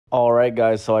All right,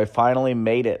 guys, so I finally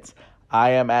made it.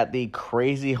 I am at the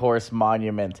Crazy Horse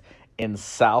Monument in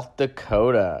South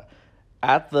Dakota.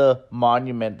 At the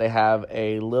monument, they have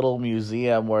a little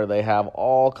museum where they have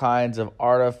all kinds of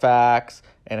artifacts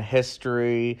and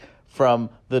history from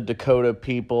the Dakota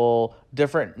people,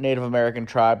 different Native American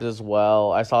tribes as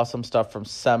well. I saw some stuff from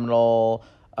Seminole,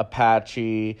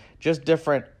 Apache, just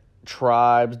different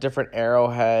tribes, different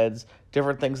arrowheads,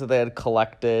 different things that they had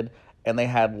collected, and they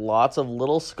had lots of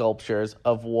little sculptures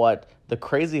of what the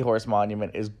Crazy Horse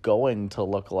Monument is going to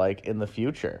look like in the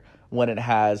future when it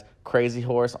has Crazy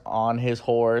Horse on his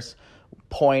horse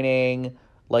pointing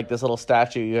like this little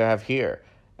statue you have here.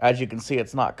 As you can see,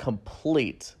 it's not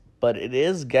complete, but it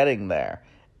is getting there.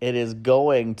 It is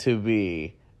going to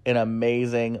be an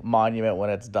amazing monument when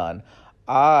it's done.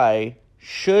 I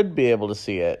should be able to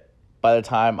see it by the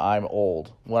time I'm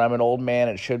old. When I'm an old man,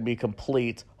 it should be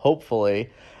complete, hopefully,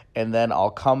 and then I'll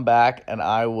come back and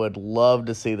I would love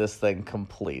to see this thing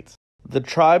complete. The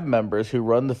tribe members who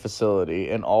run the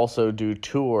facility and also do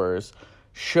tours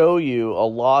show you a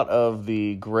lot of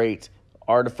the great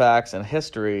artifacts and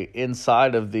history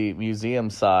inside of the museum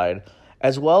side,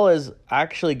 as well as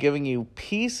actually giving you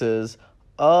pieces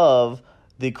of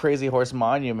the Crazy Horse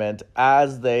Monument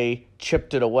as they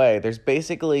chipped it away. There's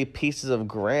basically pieces of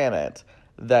granite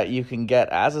that you can get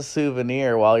as a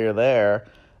souvenir while you're there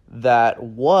that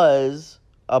was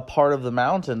a part of the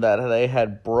mountain that they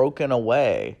had broken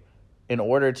away in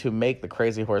order to make the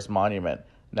Crazy Horse Monument.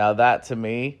 Now that, to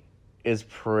me, is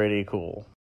pretty cool.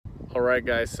 All right,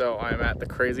 guys, so I'm at the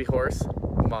Crazy Horse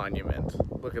Monument.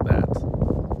 Look at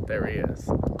that. There he is.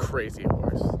 Crazy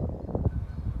Horse.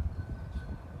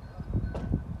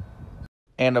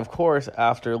 And of course,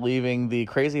 after leaving the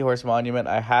Crazy Horse Monument,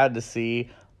 I had to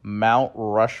see Mount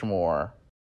Rushmore.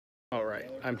 All right,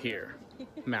 I'm here.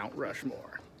 Mount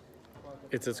Rushmore.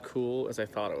 It's as cool as I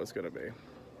thought it was going to be.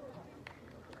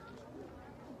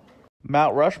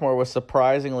 Mount Rushmore was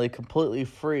surprisingly completely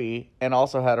free and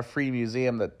also had a free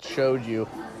museum that showed you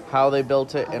how they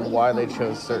built it and why they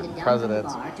chose certain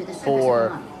presidents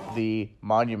for the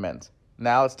monument.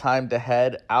 Now it's time to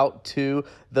head out to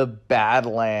the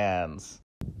Badlands.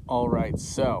 All right,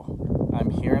 so I'm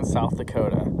here in South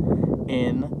Dakota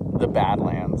in the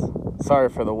Badlands. Sorry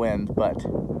for the wind, but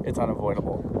it's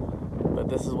unavoidable. But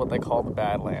this is what they call the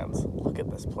Badlands. Look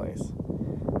at this place.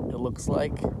 It looks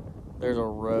like there's a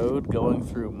road going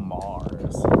through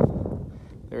Mars.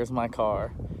 There's my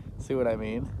car. See what I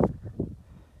mean?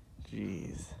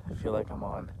 Jeez, I feel like I'm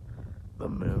on the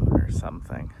moon or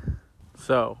something.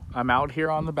 So, I'm out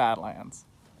here on the Badlands,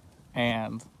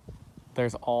 and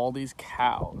there's all these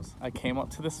cows. I came up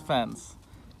to this fence,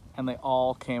 and they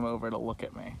all came over to look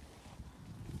at me.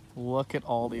 Look at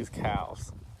all these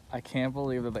cows. I can't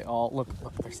believe that they all, look,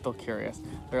 they're still curious.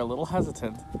 They're a little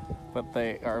hesitant, but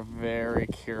they are very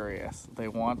curious. They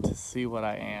want to see what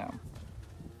I am.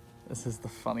 This is the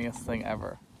funniest thing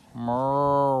ever.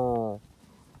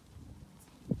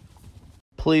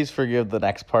 Please forgive the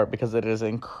next part because it is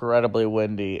incredibly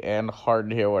windy and hard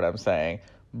to hear what I'm saying,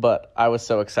 but I was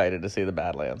so excited to see the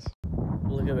Badlands.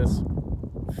 Look at this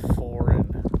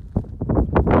foreign,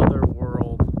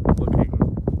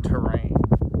 otherworld-looking terrain.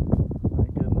 My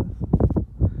goodness.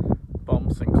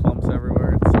 Bumps and clumps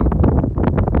everywhere. It's so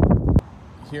cool.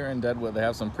 Here in Deadwood, they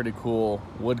have some pretty cool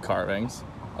wood carvings.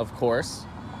 Of course,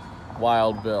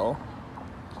 Wild Bill.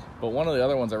 But one of the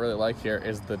other ones I really like here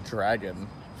is the dragon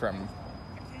from,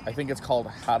 I think it's called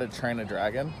How to Train a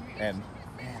Dragon. And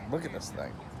man, look at this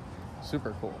thing.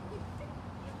 Super cool.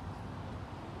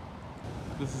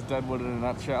 This is Deadwood in a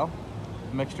nutshell.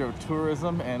 A mixture of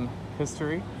tourism and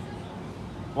history.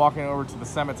 Walking over to the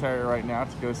cemetery right now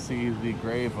to go see the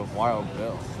grave of Wild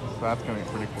Bill. So that's gonna be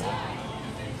pretty cool.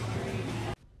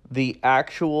 The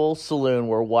actual saloon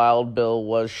where Wild Bill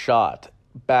was shot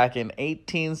back in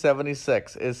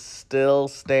 1876 is still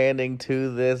standing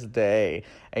to this day.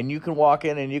 And you can walk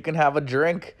in and you can have a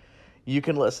drink. You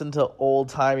can listen to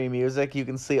old-timey music. You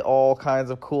can see all kinds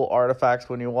of cool artifacts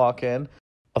when you walk in.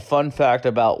 A fun fact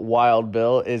about Wild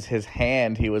Bill is his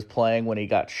hand he was playing when he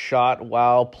got shot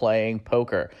while playing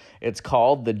poker. It's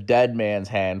called the dead man's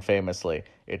hand, famously.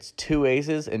 It's 2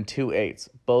 aces and 2 eights,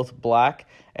 both black,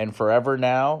 and forever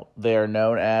now they are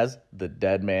known as the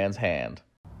dead man's hand.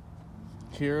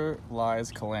 Here lies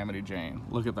Calamity Jane.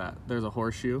 Look at that. There's a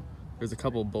horseshoe. There's a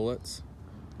couple bullets.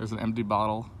 There's an empty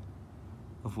bottle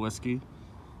of whiskey.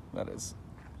 That is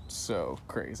so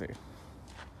crazy.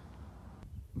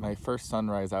 My first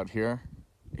sunrise out here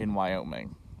in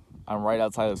Wyoming. I'm right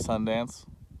outside of Sundance,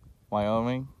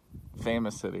 Wyoming,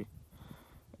 famous city.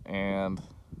 And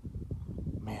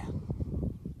man,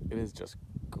 it is just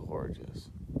gorgeous.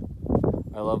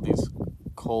 I love these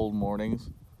cold mornings.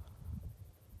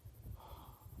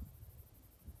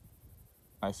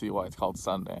 I see why it's called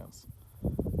Sundance.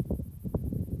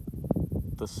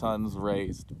 The sun's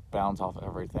rays bounce off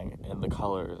everything, and the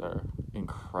colors are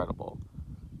incredible.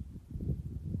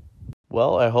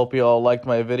 Well, I hope you all liked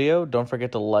my video. Don't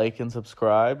forget to like and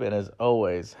subscribe, and as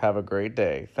always, have a great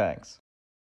day. Thanks.